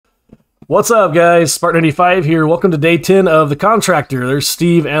What's up, guys? Spartan85 here. Welcome to day 10 of the Contractor. There's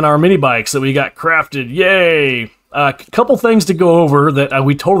Steve and our mini bikes that we got crafted. Yay! A couple things to go over that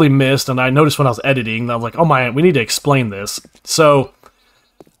we totally missed, and I noticed when I was editing. I was like, oh my, we need to explain this. So,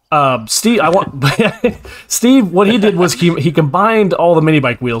 Steve, Steve, what he did was he combined all the mini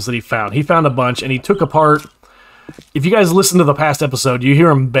bike wheels that he found. He found a bunch, and he took apart. If you guys listen to the past episode, you hear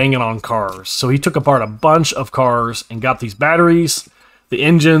him banging on cars. So he took apart a bunch of cars and got these batteries, the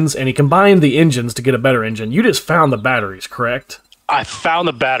engines, and he combined the engines to get a better engine. You just found the batteries, correct? I found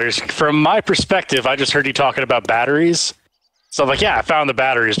the batteries. From my perspective, I just heard you talking about batteries. So I'm like, yeah, I found the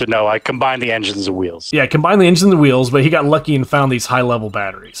batteries, but no, I combined the engines and wheels. Yeah, combined the engines and the wheels, but he got lucky and found these high-level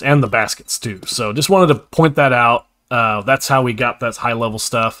batteries and the baskets, too. So just wanted to point that out. That's how we got that high-level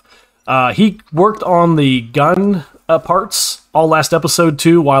stuff. He worked on the gun parts all last episode,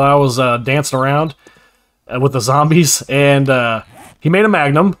 too, while I was dancing around with the zombies, and he made a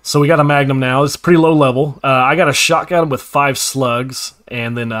Magnum, so we got a Magnum now. It's pretty low level. I got a shotgun with 5 slugs,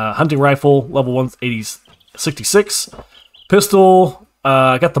 and then a hunting rifle, level 166. Pistol,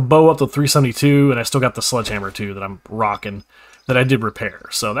 I got the bow up to 372, and I still got the sledgehammer, too, that I'm rocking, that I did repair.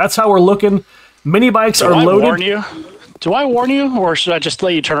 So that's how we're looking. Mini bikes are loaded. Do I warn you, or should I just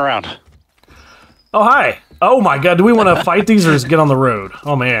let you turn around? Oh, hi. Oh, my God. Do we want to fight these or just get on the road?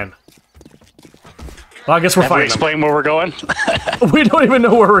 Oh, man. Well, I guess we're fighting. Explain where we're going? We don't even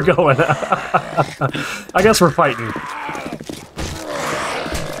know where we're going. I guess we're fighting.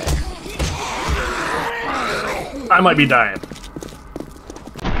 I might be dying.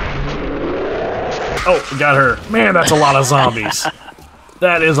 Oh, got her. Man, that's a lot of zombies.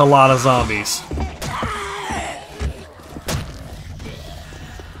 That is a lot of zombies.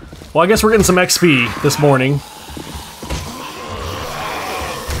 Well, I guess we're getting some XP this morning.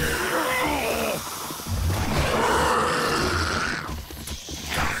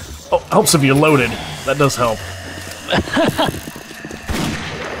 Oh, helps if you're loaded. That does help.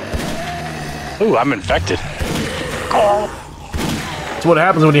 Ooh, I'm infected. That's what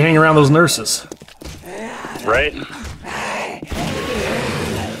happens when you hang around those nurses. Right?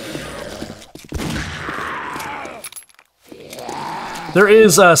 There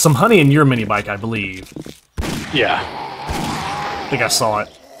is some honey in your mini bike, I believe. Yeah. I think I saw it.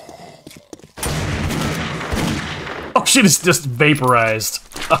 Oh shit, it's just vaporized.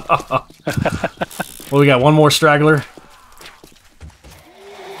 Well, we got one more straggler.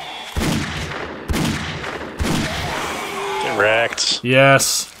 Get wrecked.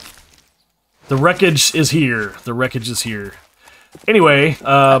 Yes. The wreckage is here. The wreckage is here. Anyway,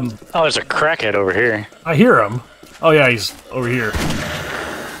 oh, there's a crackhead over here. I hear him. Oh yeah, he's over here.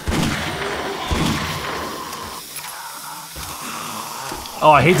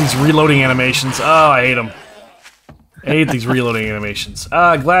 Oh, I hate these reloading animations. Oh, I hate them. I hate these reloading animations.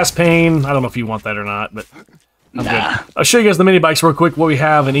 Glass pane. I don't know if you want that or not, but I'm good. I'll show you guys the mini bikes real quick, what we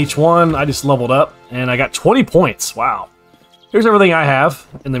have in each one. I just leveled up, and I got 20 points. Wow. Here's everything I have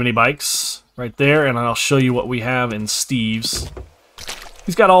in the mini bikes right there, and I'll show you what we have in Steve's.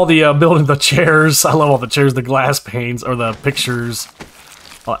 He's got all the building the chairs. I love all the chairs, the glass panes, or the pictures.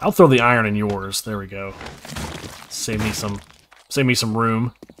 I'll throw the iron in yours. There we go. Save me some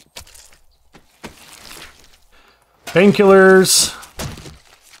room. Painkillers.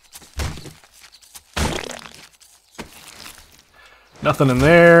 Nothing in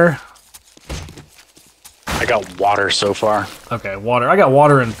there. I got water so far. Okay, water. I got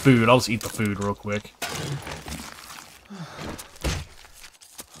water and food. I'll just eat the food real quick.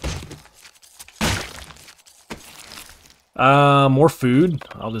 More food.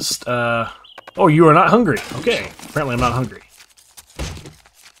 I'll just, Oh, you are not hungry. Okay. Apparently I'm not hungry.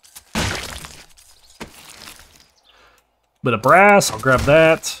 Bit of brass. I'll grab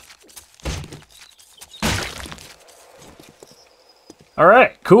that.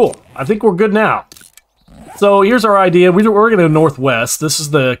 Alright, cool. I think we're good now. So here's our idea. We're going to go northwest. This is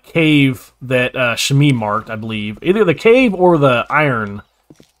the cave that Shami marked, I believe. Either the cave or the iron.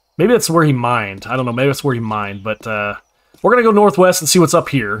 Maybe that's where he mined. I don't know. Maybe that's where he mined. But we're going to go northwest and see what's up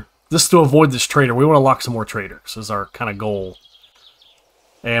here. Just to avoid this trader. We want to lock some more traders. Is our kind of goal.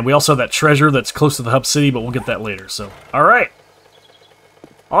 And we also have that treasure that's close to the hub city, but we'll get that later. So, all right.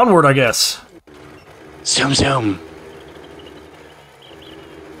 Onward, I guess. Zoom, zoom.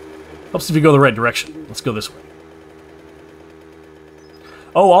 Helps if you go the right direction. Let's go this way.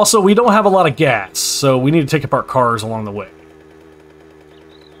 Oh, also, we don't have a lot of gas, so we need to take apart cars along the way.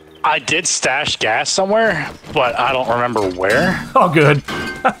 I did stash gas somewhere, but I don't remember where. Oh, good.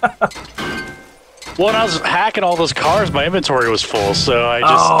 when I was hacking all those cars, my inventory was full, so I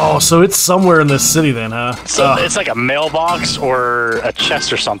just... Oh, so it's somewhere in this city then, huh? So it's like a mailbox or a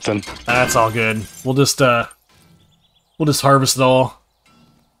chest or something. That's all good. We'll just harvest it all.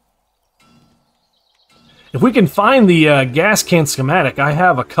 If we can find the gas can schematic, I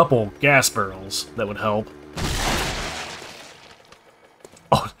have a couple gas barrels that would help.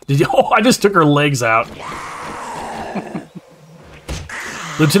 Oh, did you? Oh, I just took her legs out.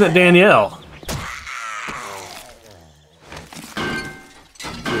 Lieutenant Danielle.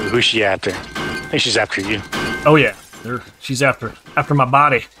 Who's she after? I think she's after you. Oh yeah, she's after my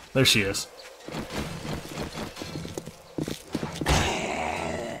body. There she is.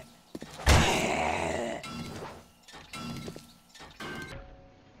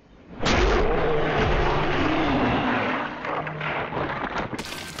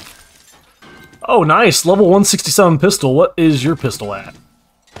 Oh, nice. Level 167 pistol. What is your pistol at?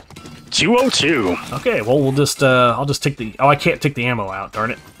 202. Okay, well, we'll just, I'll just take the... Oh, I can't take the ammo out,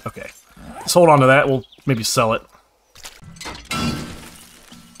 darn it. Okay. Let's hold on to that. We'll maybe sell it.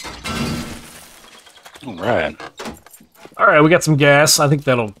 Alright. Alright, we got some gas. I think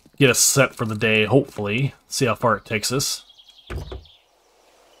that'll get us set for the day, hopefully. See how far it takes us.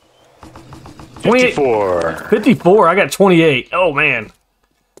 54. 54. I got 28. Oh, man.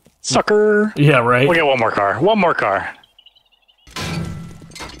 Sucker. Yeah, right. We'll get one more car. One more car.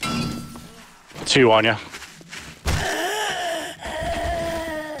 2 on you.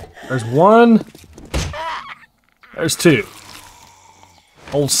 There's 1. There's 2.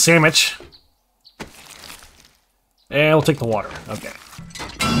 Old sandwich. And we'll take the water. Okay.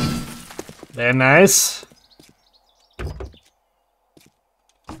 Very nice.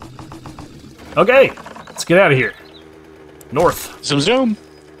 Okay, let's get out of here. North. Zoom zoom.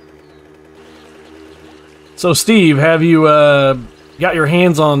 So, Steve, have you got your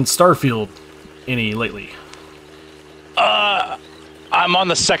hands on Starfield any lately? I'm on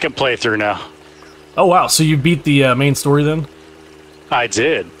the second playthrough now. Oh, wow. So you beat the main story then? I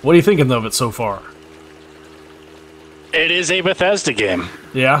did. What are you thinking of it so far? It is a Bethesda game.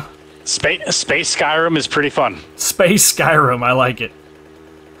 Yeah? Space Skyrim is pretty fun. Space Skyrim, I like it.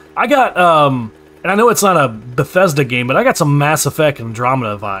 I got, and I know it's not a Bethesda game, but I got some Mass Effect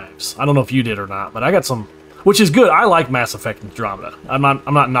Andromeda vibes. I don't know if you did or not, but I got some, which is good. I like Mass Effect Andromeda. I'm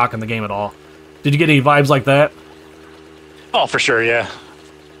not knocking the game at all. Did you get any vibes like that? Oh, for sure, yeah.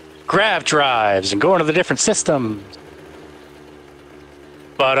 Grav drives and going to the different systems.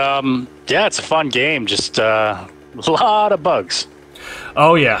 But, yeah, it's a fun game. Just, a lot of bugs.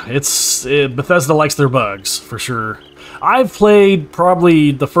 Oh yeah, Bethesda likes their bugs, for sure. I've played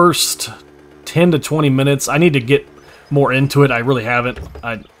probably the first 10 to 20 minutes. I need to get more into it. I really haven't.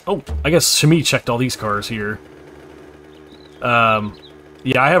 I guess Shami checked all these cars here.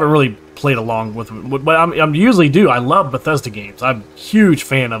 Yeah, I haven't really played along with them, but I'm usually do. I love Bethesda games. I'm a huge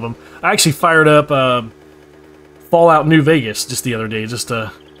fan of them. I actually fired up Fallout New Vegas just the other day, just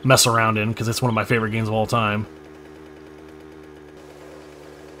to mess around in, because it's one of my favorite games of all time.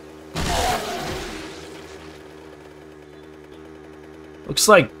 Looks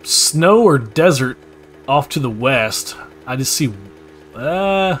like snow or desert off to the west. I just see,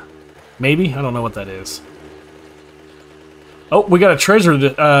 maybe? I don't know what that is. Oh, we got a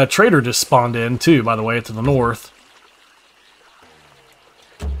trader just spawned in, too, by the way, to the north.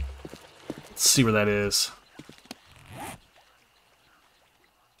 Let's see where that is.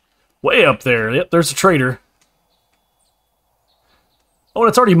 Way up there. Yep, there's a trader. Oh, and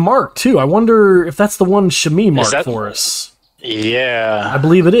it's already marked, too. I wonder if that's the one Shami marked for us. Yeah. I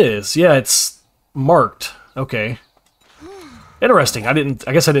believe it is. Yeah, it's marked. Okay. Interesting. I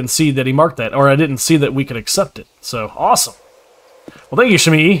guess I didn't see that he marked that, or I didn't see that we could accept it. So, awesome. Well, thank you,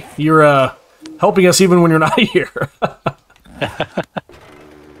 Shami. You're helping us even when you're not here.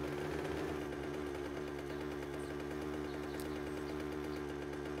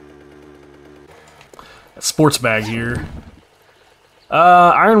 Sports bag here.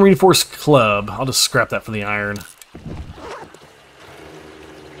 Iron Reinforced Club. I'll just scrap that for the iron.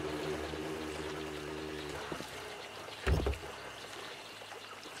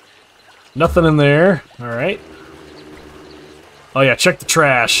 Nothing in there. Alright. Oh yeah, check the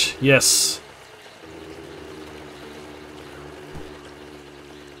trash. Yes.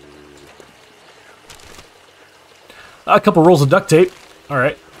 A couple rolls of duct tape.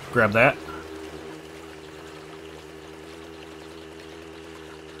 Alright, grab that.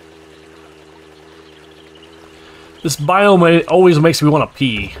 This biome always makes me want to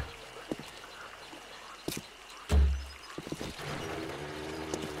pee.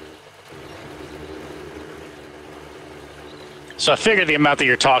 So I figured the amount that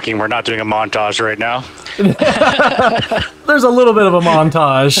you're talking, we're not doing a montage right now. There's a little bit of a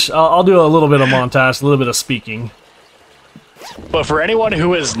montage. I'll do a little bit of montage, a little bit of speaking. But for anyone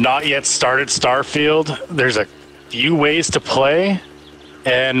who has not yet started Starfield, there's a few ways to play.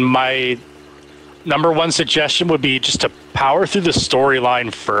 And my number one suggestion would be just to power through the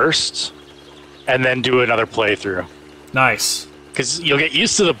storyline first and then do another playthrough. Nice. Because you'll get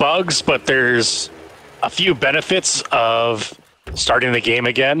used to the bugs, but there's a few benefits of starting the game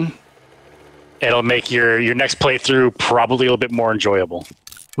again. It'll make your next playthrough probably a little bit more enjoyable.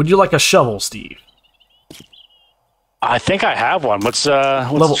 Would you like a shovel, Steve? I think I have one. What's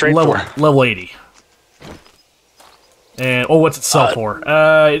the trade for? Level 80. And what's it sell for?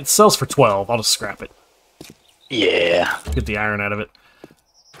 It sells for 12. I'll just scrap it. Yeah. Get the iron out of it.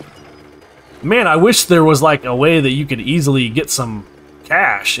 Man, I wish there was like a way that you could easily get some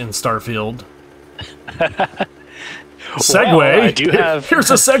cash in Starfield. Segue. Well, I do have.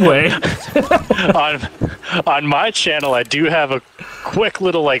 Here's a segue. on my channel, I do have a quick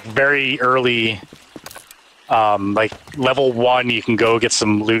little like very early, like level 1. You can go get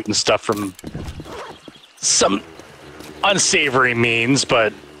some loot and stuff from some unsavory means,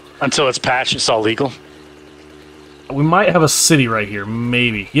 but until it's patched, it's all legal. We might have a city right here,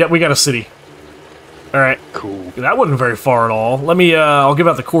 maybe. Yep, we got a city. All right, cool. That wasn't very far at all. Let me. I'll give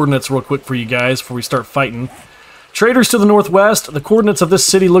out the coordinates real quick for you guys before we start fighting. Traders to the northwest. The coordinates of this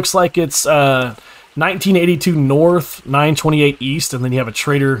city looks like it's 1982 north, 928 east, and then you have a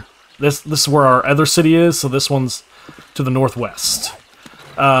trader. This is where our other city is, so this one's to the northwest.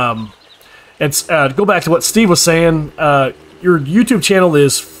 It's go back to what Steve was saying. Your YouTube channel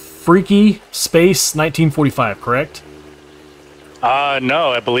is Freaky Space 1945, correct?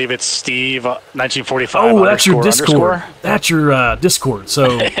 No, I believe it's Steve 1945. Oh, that's your Discord. That's your Discord.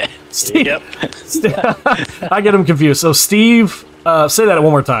 So, Steve. Yep. I get him confused. So, Steve, say that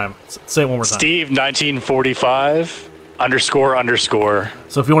one more time. Say it one more time. Steve 1945 __.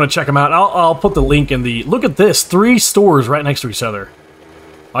 So, if you want to check him out, I'll put the link in the. Look at this, 3 stores right next to each other.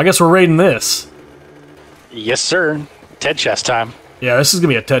 I guess we're raiding this. Yes, sir. Ted chest time. Yeah, this is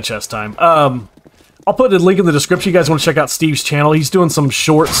gonna be a Ted chest time. I'll put a link in the description. You guys want to check out Steve's channel. He's doing some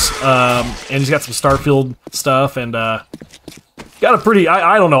shorts, and he's got some Starfield stuff, and got a pretty...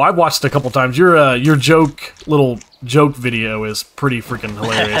 I don't know, I've watched it a couple times. Your little joke video is pretty freaking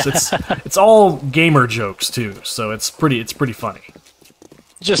hilarious. It's all gamer jokes, too, so it's pretty funny.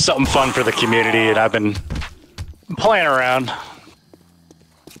 Just something fun for the community, and I've been playing around.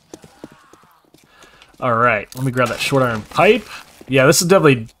 Alright, let me grab that short iron pipe. Yeah, this is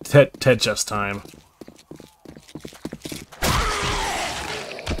definitely Ted chest time.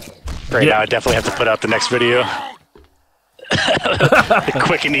 Right now, I definitely have to put out the next video.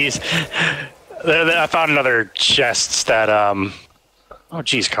 Quick and easy. I found another chest that, oh,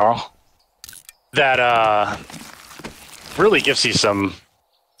 geez, Carl. That, really gives you some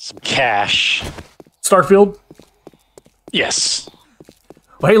cash. Starfield? Yes.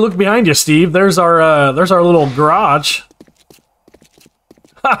 Well, hey, look behind you, Steve. There's our little garage.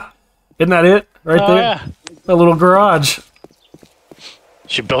 Ha! Isn't that it? Right there? Yeah. A little garage.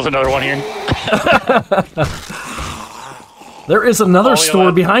 Should build another one here. There is another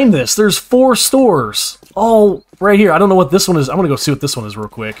store behind this. There's 4 stores. All right here. I don't know what this one is. I'm going to go see what this one is real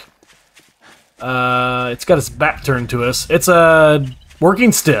quick. It's got its back turned to us. It's a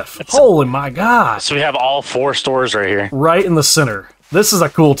working stiff. Holy my God. So we have all 4 stores right here. Right in the center. This is a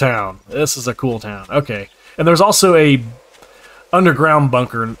cool town. This is a cool town. Okay. And there's also a underground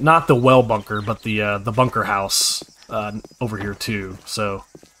bunker. Not the well bunker, but the bunker house over here too. So...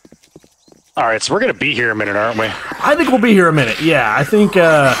 All right, so we're going to be here a minute, aren't we? I think we'll be here a minute. Yeah, I think...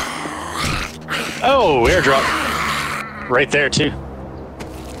 Oh, airdrop. Right there, too.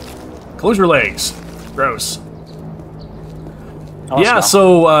 Close your legs. Gross. Oh, yeah,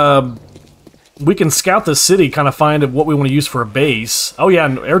 so we can scout the city, kind of find what we want to use for a base. Oh yeah,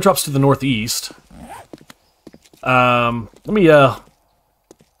 and airdrops to the northeast. Let me tell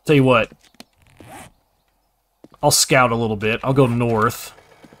you what. I'll scout a little bit. I'll go north.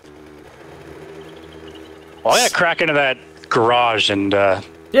 Well, I gotta crack into that garage and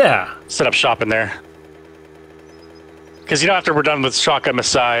yeah, set up shop in there. Because, you know, after we're done with Shotgun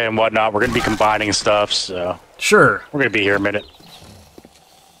Messiah and whatnot, we're going to be combining stuff, so... Sure. We're going to be here a minute.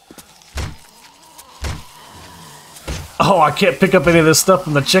 Oh, I can't pick up any of this stuff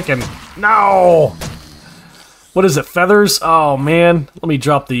from the chicken. No! What is it, feathers? Oh, man. Let me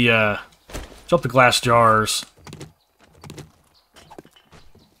drop the glass jars.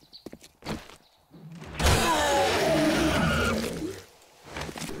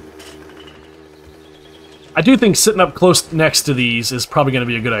 I do think sitting up close next to these is probably going to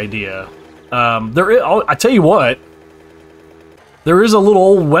be a good idea. I tell you what, there is a little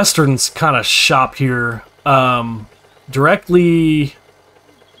old westerns kind of shop here, directly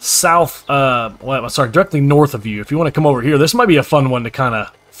south. Directly north of you. If you want to come over here, this might be a fun one to kind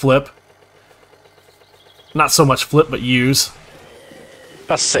of flip. Not so much flip, but use.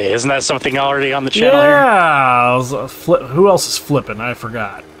 Let's say, isn't that something already on the channel here? Yeah, who else is flipping? I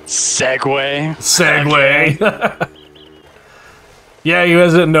forgot. Segway. Yeah, you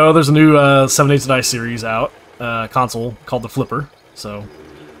guys didn't know there's a new 7 Days to Die series out, console called the Flipper. So,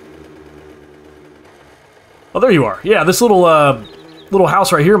 oh, there you are. Yeah, this little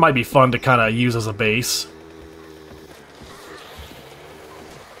house right here might be fun to kind of use as a base.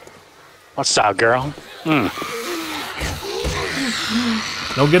 What's up, girl?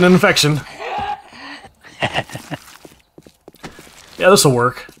 Don't get an infection. Yeah, this will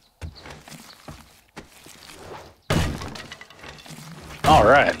work. All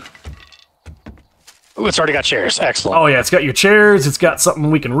right. Ooh, it's already got chairs. Excellent. Oh yeah, it's got your chairs. It's got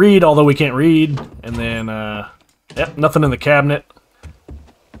something we can read, although we can't read. And then, yep, nothing in the cabinet.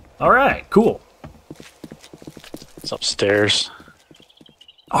 All right, cool. It's upstairs.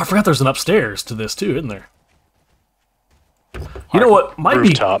 Oh, I forgot there's an upstairs to this too, isn't there? You know what? Might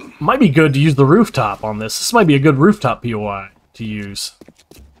be good to use the rooftop on this. This might be a good rooftop POI to use.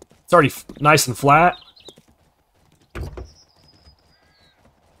 It's already nice and flat.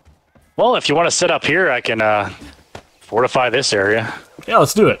 Well, if you want to sit up here, I can fortify this area. Yeah,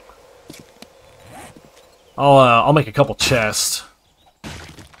 let's do it. I'll make a couple chests.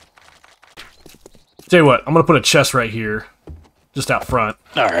 Tell you what, I'm gonna put a chest right here, just out front.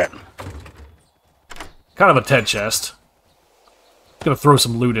 All right. Kind of a Ted chest. Gonna throw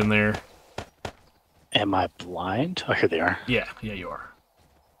some loot in there. Am I blind? Oh, here they are. Yeah, you are.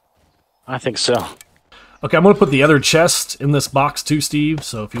 I think so. Okay, I'm gonna put the other chest in this box too, Steve.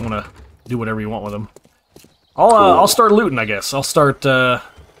 So if you want to do whatever you want with them, I'll start looting. I guess I'll start this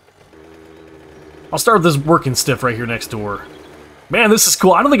working stiff right here next door. Man, this is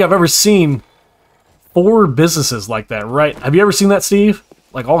cool. I don't think I've ever seen 4 businesses like that. Right? Have you ever seen that, Steve?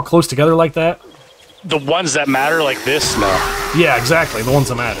 Like all close together like that? The ones that matter like this? No. Yeah, exactly. The ones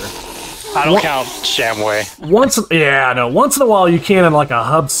that matter. I don't count Shamway. Once in a while you can in like a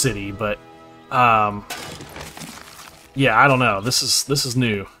hub city, but yeah, I don't know. This is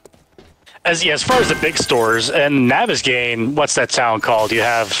new. As far as the big stores and Navisgain, what's that town called? You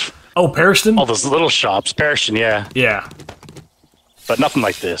have Pariston? all those little shops. Pariston, yeah. Yeah. But nothing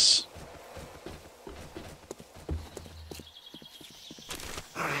like this.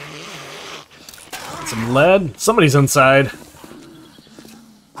 Some lead. Somebody's inside.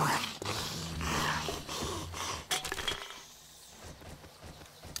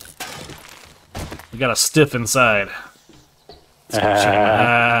 We got a stiff inside.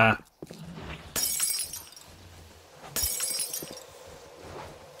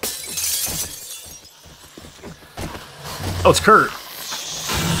 Oh, it's Kurt.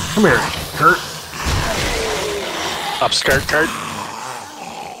 Come here, Kurt. Upskirt, Kurt.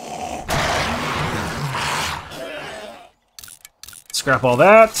 Scrap all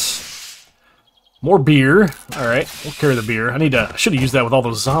that. More beer. All right, we'll carry the beer. I should have used that with all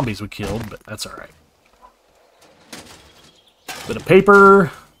those zombies we killed, but that's all right. Bit of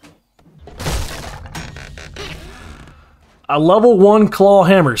paper. A level 1 claw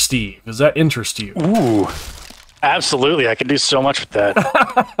hammer, Steve. Does that interest you? Ooh, absolutely. I can do so much with that.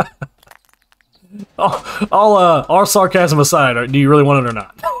 All sarcasm aside, do you really want it or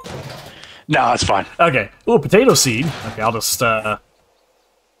not? No, it's fine. Okay. Ooh, potato seed. Okay, I'll just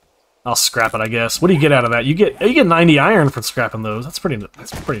I'll scrap it, I guess. What do you get out of that? You get 90 iron for scrapping those. That's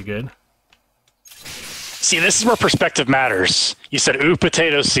pretty good. See, this is where perspective matters. You said, ooh,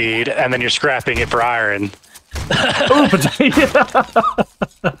 potato seed, and then you're scrapping it for iron. Ooh, potato.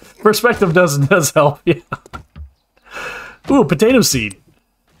 Perspective does help, yeah. Ooh, potato seed.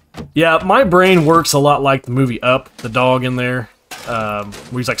 Yeah, my brain works a lot like the movie Up, the dog in there. Where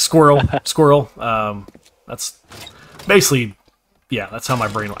he's like, squirrel. That's basically, yeah, that's how my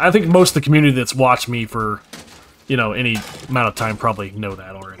brain. I think most of the community that's watched me for, any amount of time probably know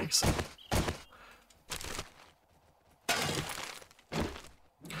that already. So.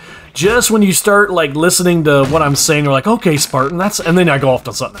 Just when you start like listening to what I'm saying, they're like, okay, Spartan, and then I go off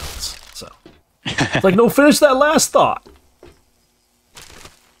to something else. So it's like, no, finish that last thought.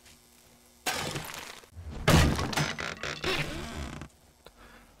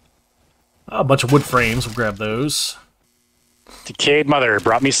 A bunch of wood frames. We'll grab those. Decayed mother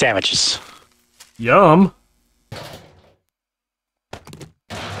brought me sandwiches. Yum.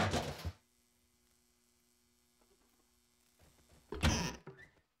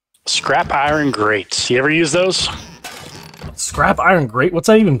 Scrap iron grates. You ever use those? Scrap iron grate? What's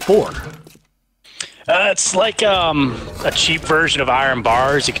that even for? It's like a cheap version of iron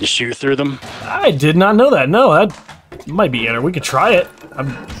bars. You can shoot through them. I did not know that. No, that might be it. We could try it.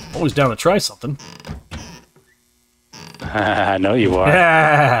 I'm always down to try something. I know you are.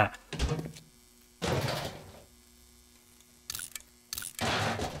 Yeah.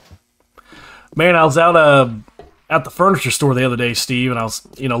 Man, I was out at the furniture store the other day, Steve, and I was,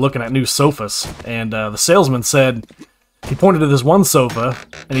 looking at new sofas, and the salesman said, he pointed to this one sofa,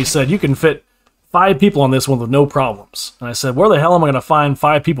 and he said, you can fit 5 people on this one with no problems. And I said, where the hell am I going to find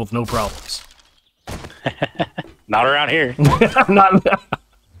 5 people with no problems? Not around here. Not.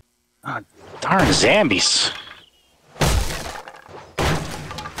 Oh, darn zombies.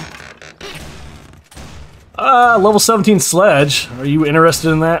 Level 17 sledge. Are you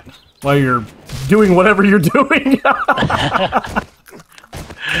interested in that? While you're doing whatever you're doing?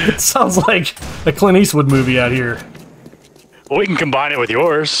 It sounds like a Clint Eastwood movie out here. Well, we can combine it with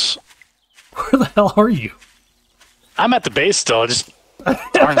yours. Where the hell are you? I'm at the base still. Just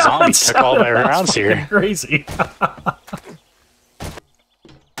darn zombies took all my rounds here. Crazy.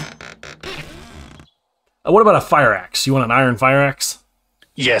 What about a fire axe? You want an iron fire axe?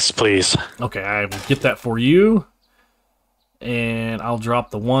 Yes, please. Okay, I will get that for you. And I'll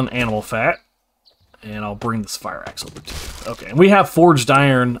drop the 1 animal fat. And I'll bring this fire axe over to you. Okay, and we have forged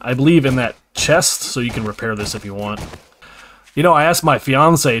iron, I believe, in that chest, so you can repair this if you want. I asked my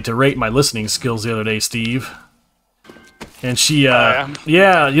fiance to rate my listening skills the other day, Steve. And she, yeah,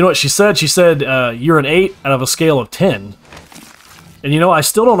 you know what she said? She said, you're an 8 out of a scale of 10. And I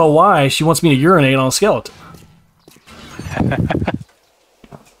still don't know why she wants me to urinate on a skeleton.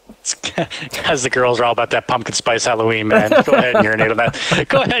 Because the girls are all about that pumpkin spice Halloween, man. Go ahead and urinate on that.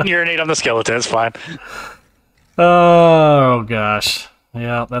 Go ahead and urinate on the skeleton. It's fine. Oh, gosh.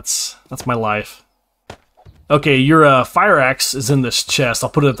 Yeah, that's my life. Okay, your fire axe is in this chest. I'll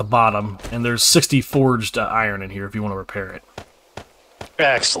put it at the bottom. And there's 60 forged iron in here if you want to repair it.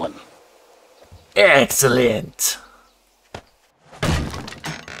 Excellent. Excellent.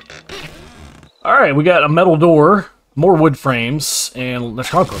 Alright, we got a metal door, more wood frames, and there's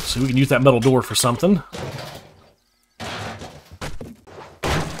compost, so we can use that metal door for something.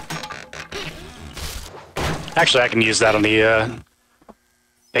 Actually, I can use that on the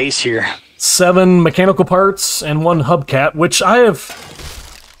base here. 7 mechanical parts and 1 hubcap, which I have...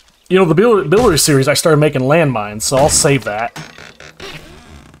 the Builder series, I started making landmines, so I'll save that.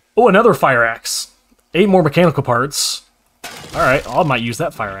 Oh, another fire axe. 8 more mechanical parts. Alright, I might use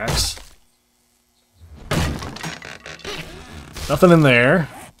that fire axe. Nothing in there.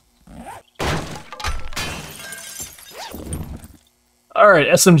 Alright,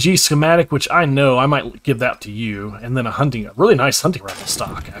 SMG schematic, which I know I might give that to you. And then a really nice hunting rifle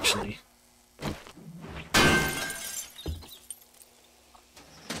stock, actually.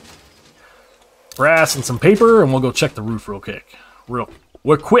 Brass and some paper, and we'll go check the roof real quick.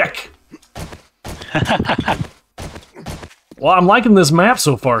 We're quick! Well, I'm liking this map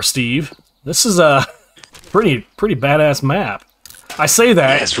so far, Steve. This is a pretty badass map. I say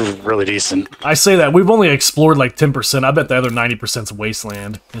that. Yeah, it's really decent. I say that. We've only explored like 10%. I bet the other 90%'s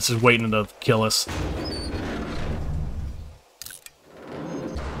wasteland. This is waiting to kill us.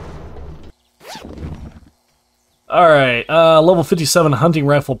 Alright, level 57 hunting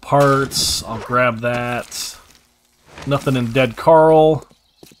rifle parts. I'll grab that. Nothing in Dead Carl.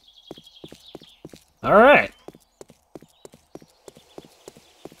 Alright.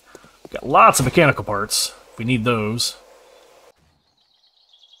 Got lots of mechanical parts. We need those.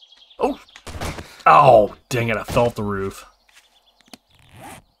 Oh! Oh, dang it, I fell off the roof.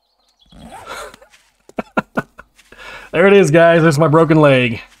 There it is, guys. There's my broken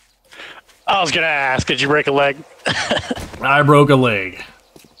leg. I was gonna ask, did you break a leg? I broke a leg.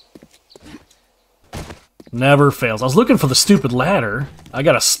 Never fails. I was looking for the stupid ladder. I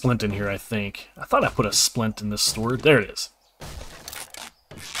got a splint in here, I think. I thought I put a splint in this storage. There it is.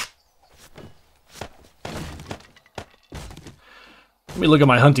 Let me look at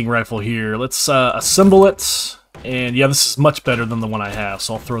my hunting rifle here. Let's assemble it. And yeah, this is much better than the one I have,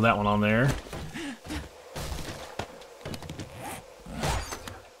 so I'll throw that one on there.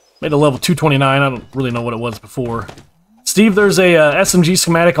 Made a level 229. I don't really know what it was before. Steve, there's a SMG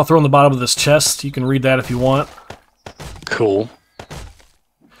schematic I'll throw on the bottom of this chest. You can read that if you want. Cool.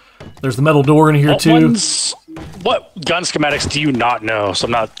 There's the metal door in here, too. What gun schematics do you not know, so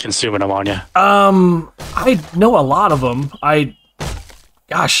I'm not consuming them on you? I know a lot of them.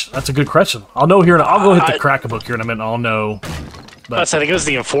 Gosh, that's a good question. I'll know here. I'll go hit the crack book here in a minute. I'll know. But I think it was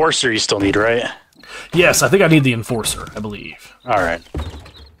the Enforcer you still need, right? Yes, I think I need the Enforcer, I believe. All right.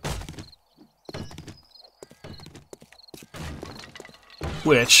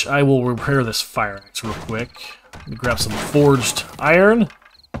 Which, I will repair this fire axe real quick. Let me grab some forged iron.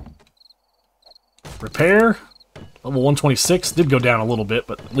 Repair. Level 126. Did go down a little bit,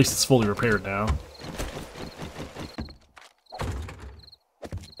 but at least it's fully repaired now.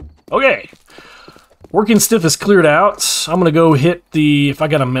 Okay. Working stiff is cleared out. I'm gonna go hit the... If I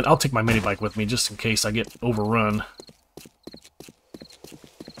got a minute, I'll take my mini bike with me just in case I get overrun.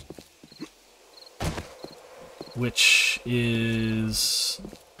 Which is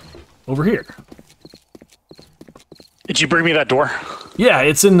over here. Did you bring me that door? Yeah,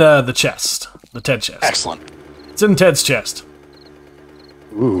 it's in the chest. The Ted chest. Excellent. It's in Ted's chest.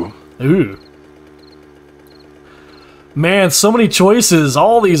 Ooh. Ooh. Man, so many choices.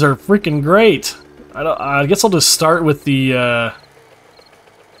 All these are freaking great. I guess I'll just start with the...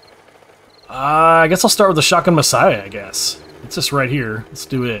 I guess I'll start with the Shotgun Messiah, I guess. It's just right here. Let's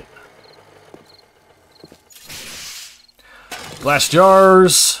do it. Glass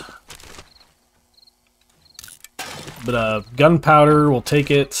jars. But gunpowder, we'll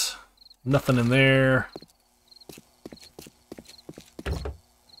take it. Nothing in there.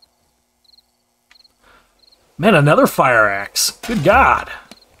 Man, another fire axe. Good God.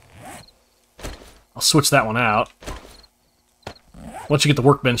 I'll switch that one out. Once you get the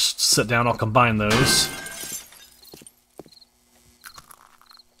workbench set down, I'll combine those.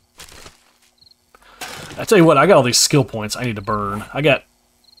 I tell you what, I got all these skill points I need to burn. I got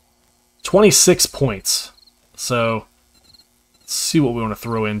 26 points. So, let's see what we want to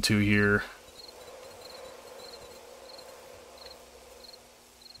throw into here.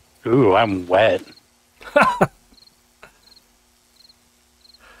 Ooh, I'm wet.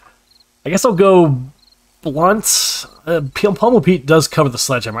 I guess I'll go blunt. Pummel Pete does cover the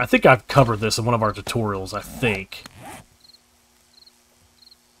sledgehammer. I think I've covered this in one of our tutorials, I think.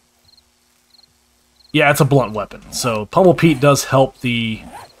 Yeah, it's a blunt weapon. So Pummel Pete does help the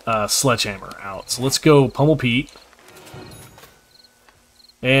sledgehammer out. So let's go Pummel Pete.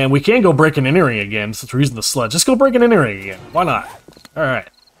 And we can go breaking and entering again since we're using the sledge. Just go breaking and entering again. Why not? Alright.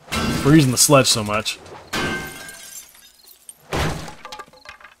 We're using the sledge so much.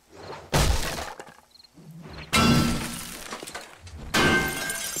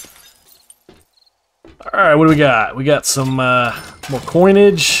 Alright, what do we got? We got some more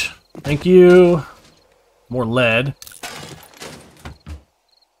coinage. Thank you. More lead.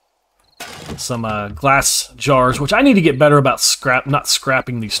 Some glass jars, which I need to get better about not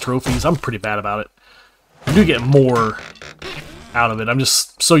scrapping these trophies. I'm pretty bad about it. I do get more out of it. I'm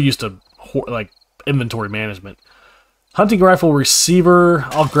just so used to like inventory management. Hunting rifle receiver.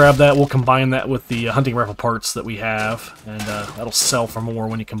 I'll grab that. We'll combine that with the hunting rifle parts that we have, and that'll sell for more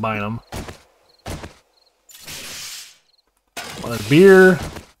when you combine them. Another beer.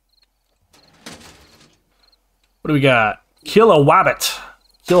 What do we got? Kill a wabbit.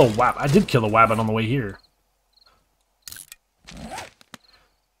 Kill a wabbit. I did kill a wabbit on the way here.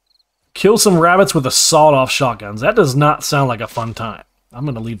 Kill some rabbits with a sawed-off shotguns. That does not sound like a fun time. I'm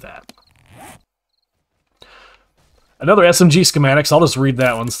going to leave that. Another SMG schematics. I'll just read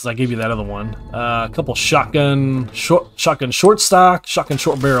that one since I gave you that other one. A couple shotgun short stock, shotgun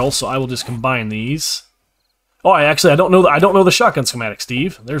short barrel. So I will just combine these. Oh, I don't know the shotgun schematic,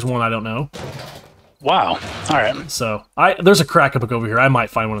 Steve. There's one I don't know. Wow. All right. So there's a Crack-a-Book over here. I might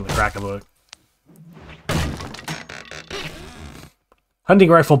find one in the Crack-a-Book. Hunting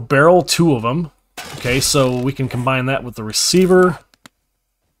rifle barrel, 2 of them. Okay, so we can combine that with the receiver.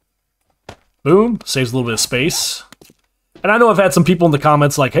 Boom. Saves a little bit of space. And I know I've had some people in the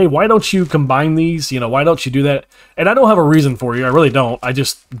comments like, hey, why don't you combine these? You know, why don't you do that? And I don't have a reason for you. I really don't. I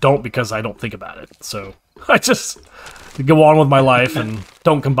just don't because I don't think about it. So I just go on with my life and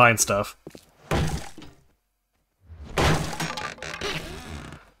don't combine stuff.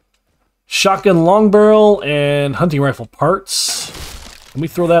 Shotgun long barrel and hunting rifle parts. Can we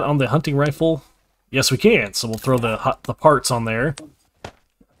throw that on the hunting rifle? Yes, we can. So we'll throw the parts on there.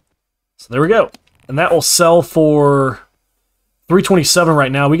 So there we go. And that will sell for $327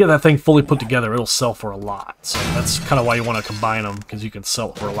 right now. We get that thing fully put together. It'll sell for a lot. So that's kind of why you want to combine them, because you can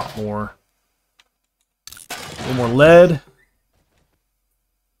sell it for a lot more. A little more lead.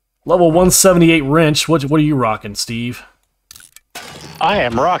 Level 178 wrench. What are you rocking, Steve? I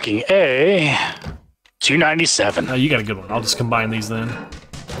am rocking a 297. Oh, you got a good one. I'll just combine these then.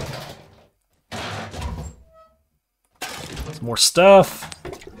 Some more stuff.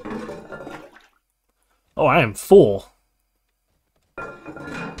 Oh, I am full.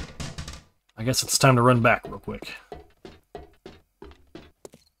 I guess it's time to run back real quick.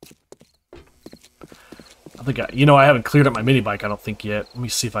 I think I haven't cleared up my mini bike, I don't think yet. Let me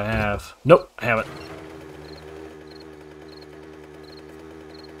see if I have. Nope, I haven't.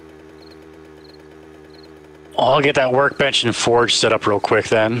 I'll get that workbench and forge set up real quick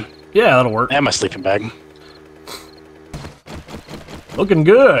then. Yeah, that'll work. And my sleeping bag. Looking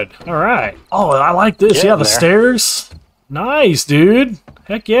good. All right. Oh, I like this. Yeah, the stairs. Nice, dude.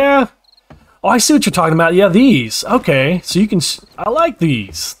 Heck yeah. Oh, I see what you're talking about. Yeah, these. Okay, so you can... I like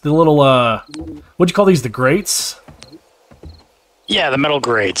these. The little, what'd you call these? The grates? Yeah, the metal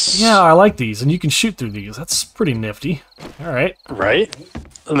grates. Yeah, I like these, and you can shoot through these. That's pretty nifty. All right. Right?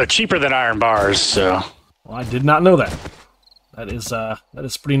 And they're cheaper than iron bars, so... Well, I did not know that. That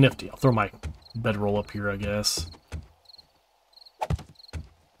is pretty nifty. I'll throw my bedroll up here, I guess.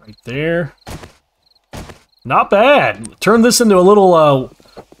 Right there. Not bad. Turn this into a little,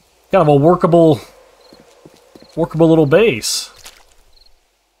 kind of a workable little base.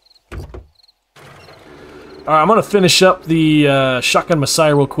 All right, I'm gonna finish up the shotgun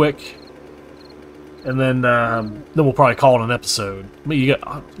Messiah real quick, and then we'll probably call it an episode.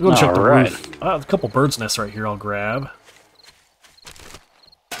 Go check the roof. I have a couple birds' nests right here. I'll grab.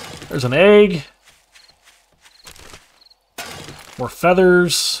 There's an egg. More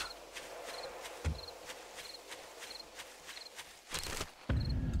feathers.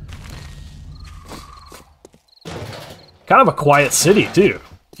 Kind of a quiet city, too.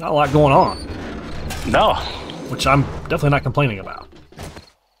 Not a lot going on. No. Which I'm definitely not complaining about.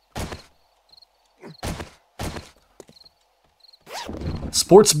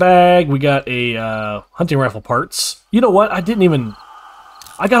 Sports bag. We got a hunting rifle parts. You know what? I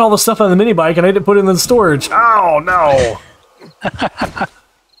got all the stuff on the mini bike and I didn't put it in the storage. Oh, no.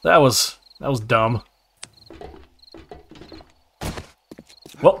 That was dumb.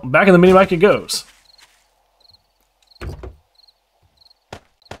 Well, back in the mini bike it goes.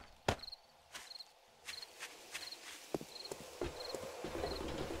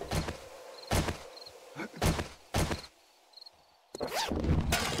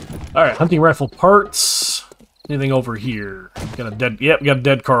 All right, hunting rifle parts. Anything over here? Got a dead. Yep, we got a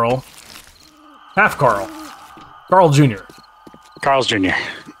dead Carl. Half Carl. Carl Jr. Carl's Jr.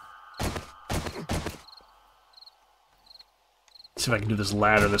 See if I can do this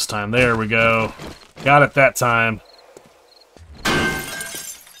ladder this time. There we go. Got it that time.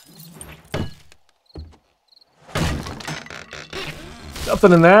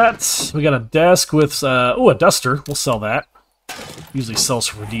 Nothing in that. We got a desk with, a duster. We'll sell that. Usually sells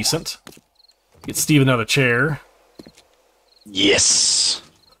for decent. Get Steve another chair. Yes.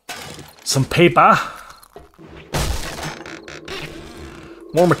 Some paper.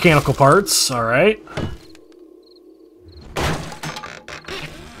 More mechanical parts. All right.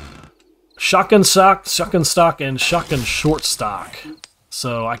 Shotgun stock, and shotgun short stock.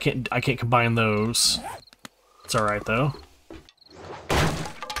 So I can't combine those. It's all right though.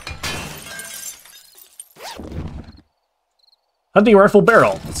 Hunting rifle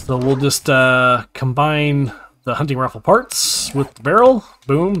barrel. So we'll just combine the hunting rifle parts with the barrel.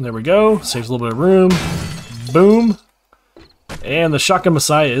 Boom, there we go. Saves a little bit of room. Boom. And the shotgun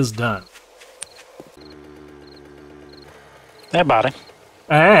Messiah is done. Hey, buddy.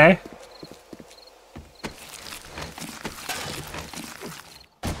 Hey.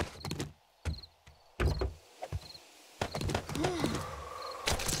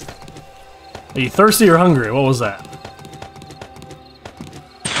 Are you thirsty or hungry? What was that?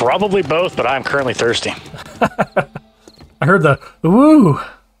 Probably both, but I'm currently thirsty. I heard the woo.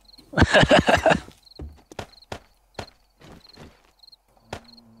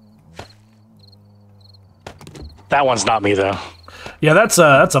 That one's not me though. Yeah, that's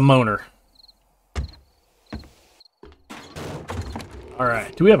a moaner. All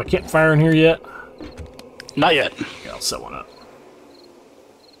right. Do we have a campfire in here yet? Not yet. Yeah, I'll set one up.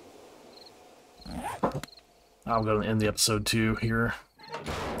 I'm going to end the episode too here.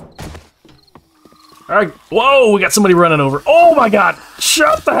 All right. Whoa, we got somebody running over. Oh my God!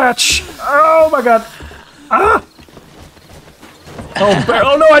 Shut the hatch! Oh my God! Ah!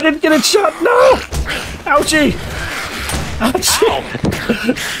 Oh no! I didn't get it shot. No! Ouchie! Ouchie!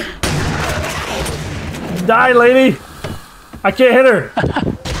 Die, lady! I can't hit her.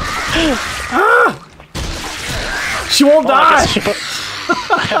 Ah! She won't die.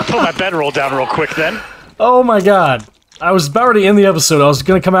 I put my bedroll down real quick then. Oh my God. I was about already in the episode. I was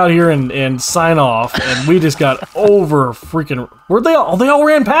going to come out here and sign off, and we just got over freaking... Where'd they all... They all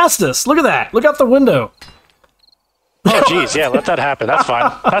ran past us. Look at that. Look out the window. Oh, jeez. Yeah, let that happen. That's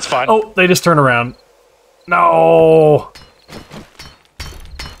fine. That's fine. Oh, they just turned around. No.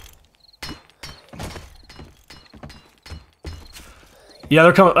 Yeah,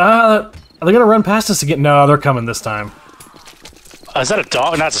 they're coming. Are they going to run past us again? No, they're coming this time. Is that a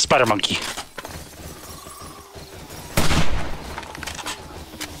dog? No, it's a spider monkey.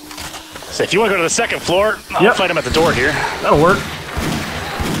 So if you want to go to the second floor, I'll fight him at the door here. That'll work.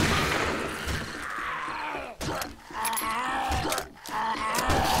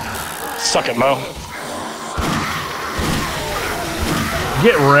 Suck it, Mo.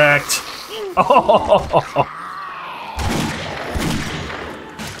 Get wrecked. Oh.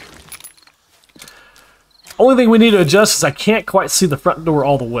 Only thing we need to adjust is I can't quite see the front door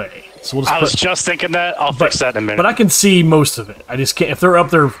all the way. So we'll just I was just thinking that. I'll fix that in a minute. But I can see most of it. I just can't. If they're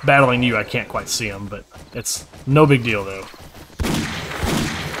up there battling you, I can't quite see them. But it's no big deal, though.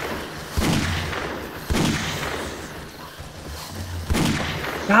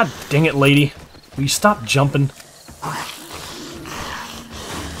 God dang it, lady. Will you stop jumping?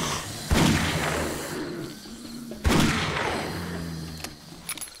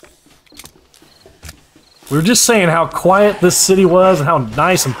 We were just saying how quiet this city was and how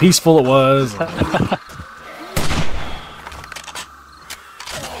nice and peaceful it was.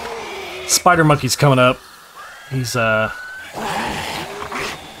 Spider Monkey's coming up. He's, Will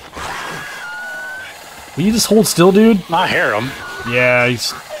you just hold still, dude? I hear him. Yeah,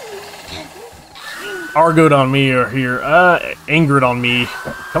 he's... Argoed on me or here. Angered on me.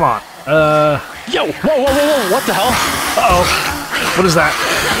 Come on. Yo! Whoa! What the hell? Uh-oh. What is that?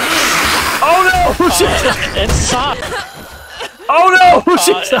 Oh no! Inside. Oh no!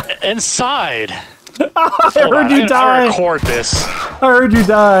 Inside. I heard you die. I record this. I heard you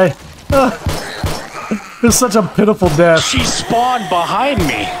die. It's such a pitiful death. She spawned behind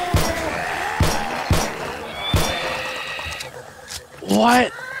me.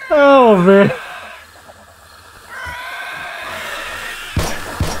 What? Oh man.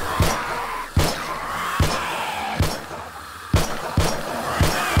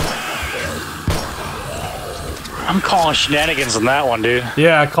 I'm calling shenanigans on that one, dude.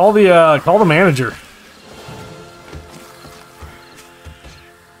 Yeah, call the manager.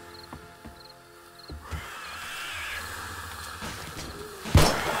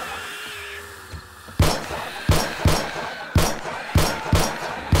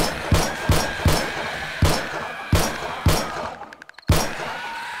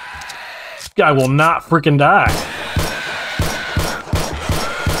 This guy will not freaking die.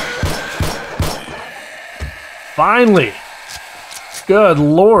 Finally! Good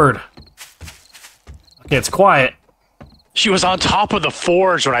lord. Okay, it's quiet. She was on top of the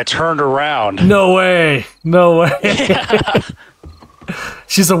forge when I turned around. No way. No way. Yeah.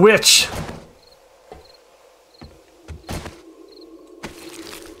 She's a witch.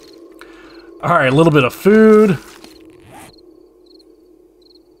 Alright, a little bit of food.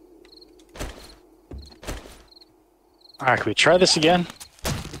 Alright, can we try this again?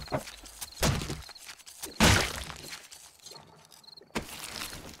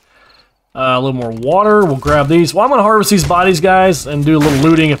 A little more water. We'll grab these. Well, I'm going to harvest these bodies, guys, and do a little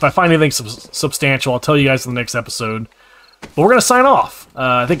looting. If I find anything substantial, I'll tell you guys in the next episode. But we're going to sign off.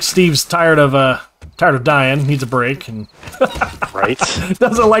 I think Steve's tired of dying. Needs a break. And right.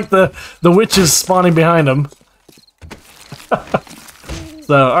 Doesn't like the witches spawning behind him.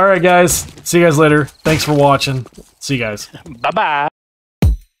 So, alright, guys. See you guys later. Thanks for watching. See you guys. Bye-bye.